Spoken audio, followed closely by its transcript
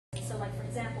So like for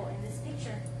example, in this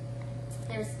picture,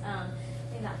 there's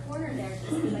in that corner there's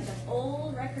like an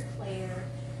old record player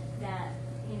that,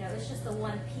 you know, it's just the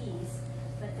one piece,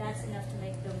 but that's enough to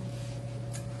make them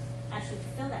actually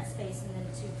fill that space, and then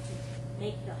to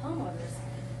make the homeowners,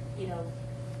 you know,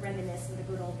 reminisce of the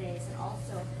good old days. And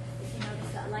also, if you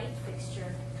notice that light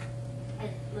fixture,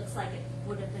 it looks like it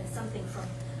would have been something from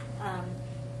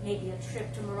maybe a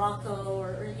trip to Morocco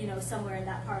or, you know, somewhere in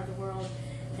that part of the world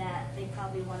that they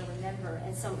probably want to remember.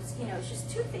 And so, it's, you know, it's just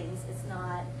two things. It's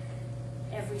not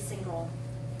every single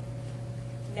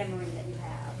memory that you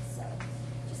have. So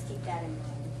just keep that in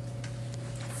mind.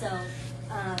 So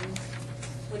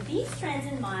with these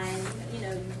trends in mind, you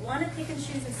know, you want to pick and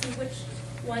choose and see which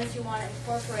ones you want to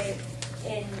incorporate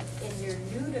in your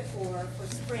new decor for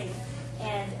spring.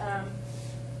 And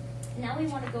now we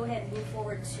want to go ahead and move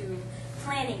forward to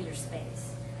planning your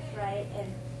space, right?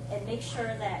 And make sure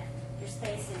that your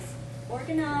space is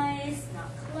organized, not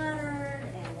cluttered,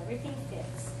 and everything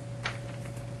fits.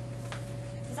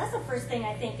 Because that's the first thing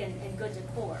I think in good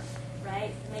decor,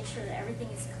 right? Make sure that everything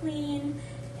is clean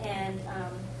and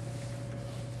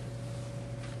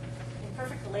in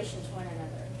perfect relation to one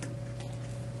another.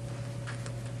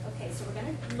 Okay, so we're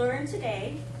going to learn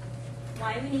today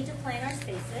why we need to plan our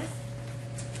spaces,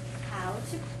 how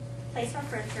to place our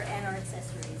furniture and our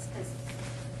accessories, because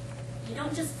you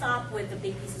don't just stop with the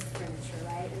big pieces of furniture,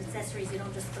 right? And accessories, you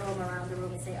don't just throw them around the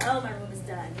room and say, oh, my room is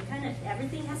done. You kind of,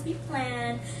 everything has to be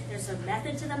planned. There's a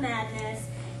method to the madness,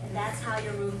 and that's how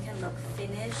your room can look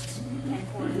finished and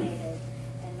coordinated,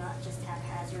 and not just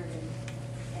haphazard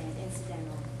and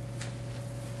incidental.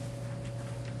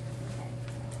 Okay.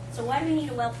 So why do we need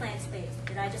a well-planned space?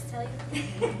 Did I just tell you?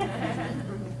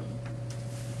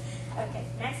 Okay,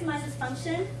 maximize its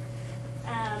function.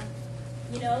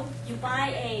 You know, you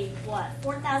buy a,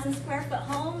 4,000 square foot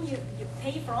home, you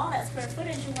pay for all that square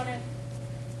footage, you want to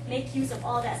make use of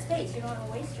all that space. You don't want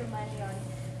to waste your money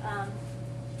on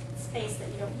space that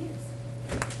you don't use.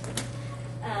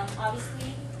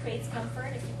 Obviously, creates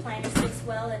comfort if you plan your space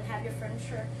well and have your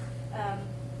furniture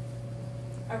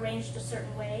arranged a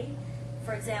certain way.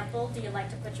 For example, do you like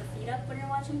to put your feet up when you're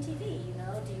watching TV? You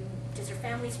know, does your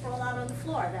family sprawl out on the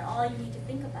floor? That's all you need to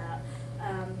think about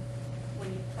when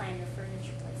you plan your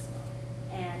furniture placement.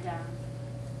 And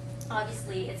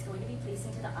obviously, it's going to be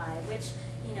pleasing to the eye, which,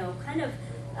 you know, kind of,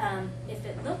 if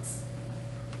it looks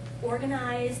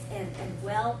organized and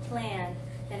well planned,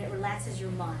 then it relaxes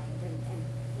your mind. And,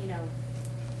 you know,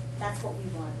 that's what we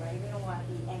want, right? We don't want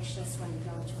to be anxious when you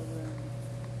go into a room.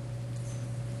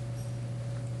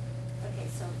 Okay,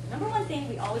 so number one thing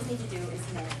we always need to do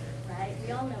is measure, right?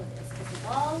 We all know this, because we've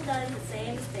all done the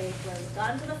same mistake where we've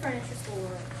gone to the furniture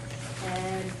store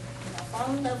and, you know, fall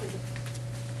in love with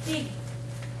the big,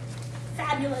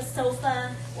 fabulous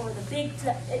sofa, or the big,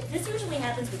 this usually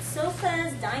happens with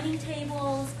sofas, dining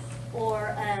tables,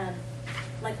 or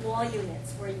like wall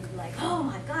units, where you're like, oh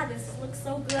my God, this looks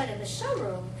so good in the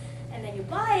showroom. And then you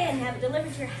buy it and have it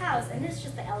delivered to your house, and it's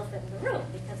just the elephant in the room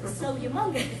because it's so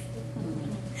humongous.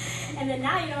 And then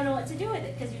now you don't know what to do with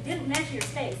it because you didn't measure your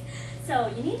space. So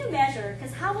you need to measure,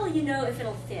 because how will you know if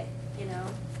it'll fit, you know?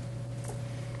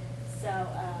 So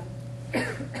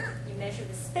you measure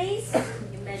the space,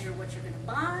 you measure what you're going to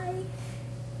buy.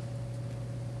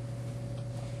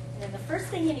 And then the first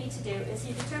thing you need to do is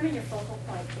you determine your focal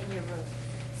point in your room.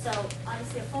 So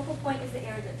obviously a focal point is the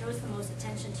area that draws the most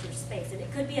attention to your space. And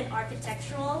it could be an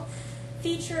architectural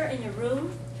feature in your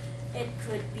room. It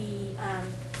could be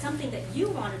something that you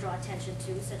want to draw attention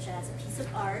to, such as a piece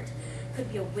of art. It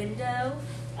could be a window,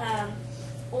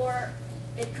 or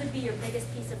it could be your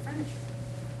biggest piece of furniture.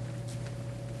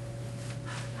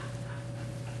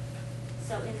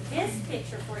 So in this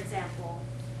picture, for example,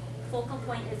 focal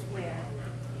point is where?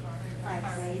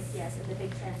 Fireplace, yes, and the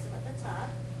big transom at the top.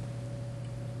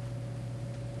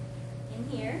 In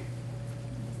here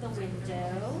is the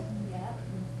window, yep.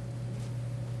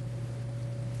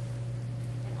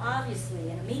 And obviously,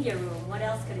 in a media room, what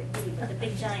else could it be but the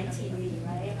big giant TV,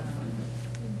 right?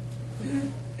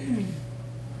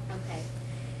 Okay.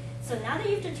 So now that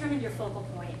you've determined your focal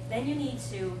point, then you need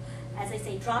to, as I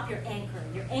say, drop your anchor.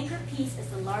 Your anchor piece is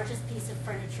the largest piece of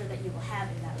furniture that you will have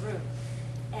in that room.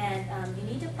 And you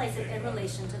need to place it in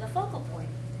relation to the focal point.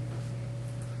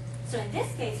 So in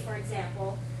this case, for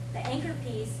example, the anchor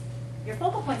piece, your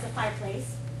focal point is a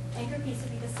fireplace, anchor piece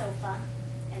would be the sofa,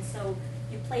 and so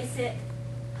you place it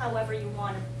however you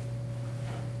want to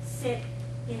sit,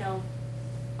 you know,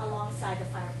 alongside the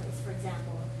fireplace, for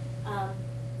example.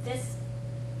 This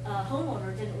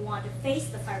homeowner didn't want to face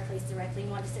the fireplace directly, he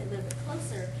wanted to sit a little bit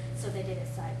closer, so they did it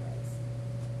sideways.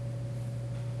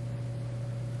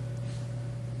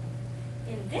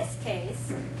 in this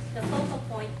case, the focal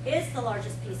point is the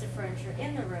largest piece of furniture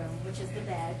in the room, which is the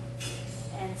bed.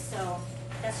 And so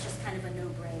that's just kind of a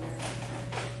no-brainer.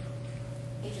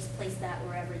 You just place that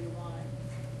wherever you want.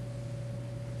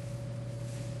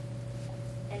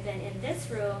 And then in this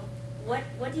room,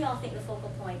 what do y'all think the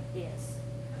focal point is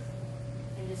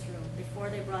in this room before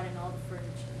they brought in all the furniture?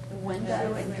 The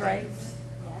window and drapes.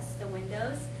 Yes, the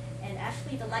windows, and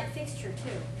actually the light fixture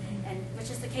too, and which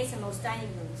is the case in most dining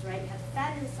rooms, right? You have a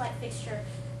fabulous light fixture,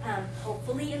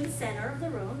 hopefully in the center of the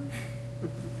room,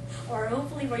 or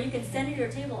hopefully where you can center your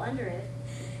table under it,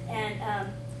 and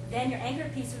then your anchor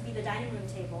piece would be the dining room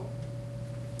table,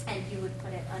 and you would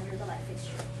put it under the light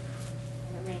fixture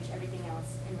and arrange everything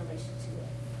else in relation to it.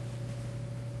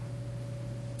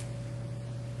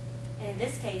 And in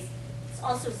this case, it's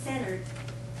also centered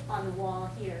on the wall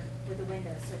here with the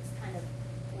window, so it kind of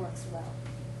works well.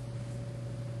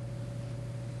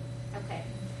 Okay,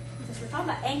 since we're talking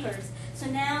about anchors, so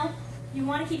now you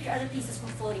want to keep your other pieces from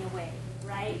floating away,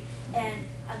 right? And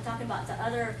I'm talking about the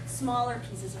other smaller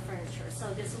pieces of furniture.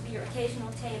 So this will be your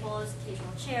occasional tables,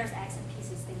 occasional chairs, accent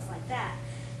pieces, things like that.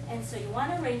 And so you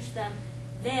want to arrange them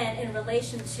then in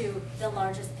relation to the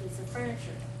largest piece of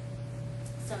furniture.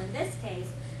 So in this case,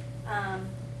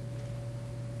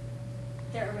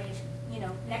 they're arranged,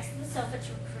 next to the sofa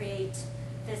to create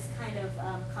this kind of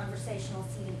conversational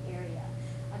seating area.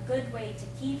 A good way to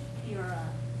keep your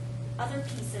other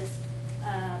pieces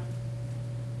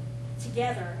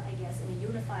together, I guess, in a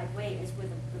unified way is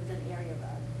with an area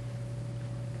rug,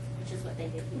 which is what they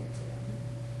did here too.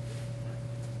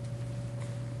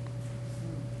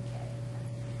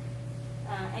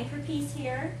 Okay. Anchor piece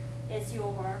here is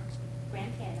your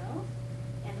grand piano,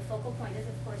 and the focal point is,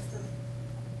 of course, the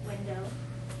window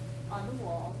on the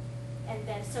wall. And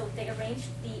then, so they arranged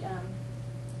the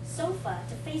sofa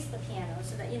to face the piano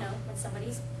so that, when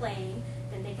somebody's playing,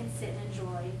 then they can sit and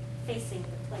enjoy facing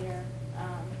the player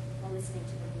while listening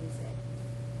to the music.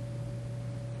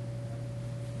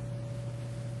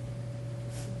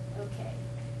 Okay.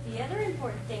 The other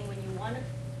important thing when you want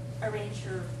to arrange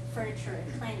your furniture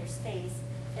and plan your space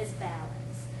is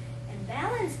balance. And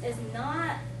balance is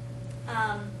not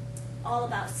all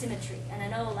about symmetry. And I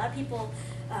know a lot of people,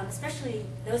 especially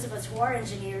those of us who are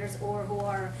engineers or who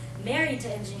are married to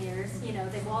engineers,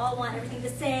 they all want everything the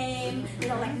same,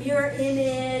 like mirror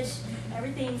image,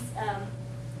 everything's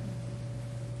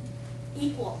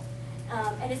equal.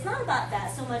 And it's not about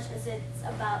that so much as it's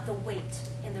about the weight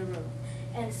in the room.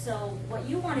 And so what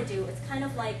you want to do, it's kind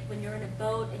of like when you're in a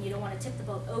boat and you don't want to tip the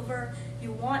boat over,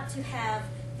 you want to have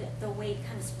the weight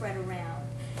kind of spread around.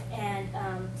 And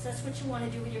so that's what you want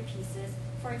to do with your pieces.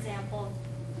 For example,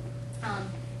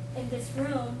 in this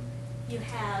room, you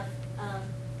have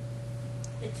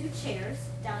the two chairs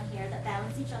down here that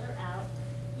balance each other out.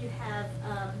 You have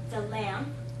the lamp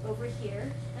over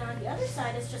here. And on the other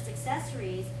side, it's just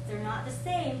accessories. They're not the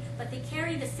same, but they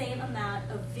carry the same amount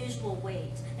of visual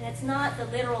weight. And it's not the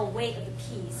literal weight of the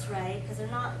piece, right? Because they're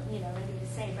not, going to be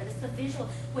the same, but it's the visual.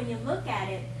 When you look at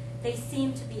it, they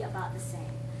seem to be about the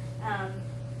same.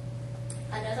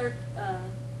 Another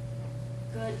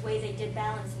good way they did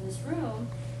balance in this room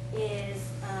is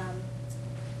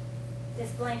this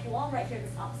blank wall right here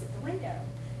that's opposite the window.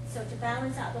 So to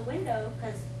balance out the window,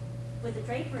 because with the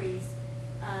draperies,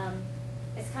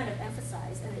 it's kind of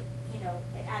emphasized, and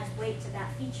it adds weight to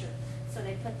that feature. So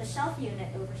they put the shelf unit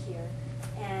over here,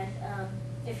 and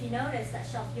if you notice, that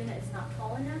shelf unit is not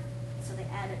tall enough, so they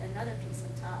added another piece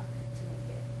on top to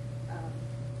make it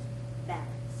balanced.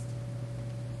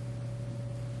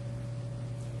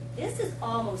 This is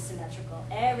almost symmetrical.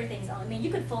 Everything's you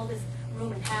could fold this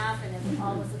room in half and it would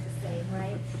almost look the same,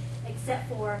 right? Except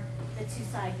for the two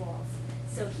side walls.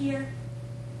 So here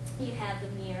you have the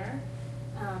mirror,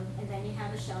 and then you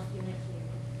have the shelf unit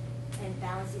here, and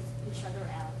balance each other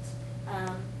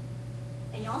out.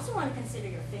 And you also want to consider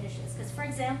your finishes, because for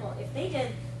example, if they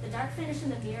did the dark finish in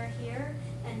the mirror here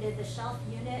and did the shelf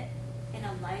unit in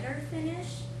a lighter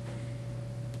finish,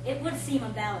 it would seem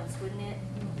unbalanced, wouldn't it?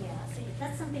 Yeah, so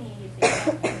that's something you need to think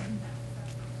about.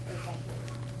 Okay.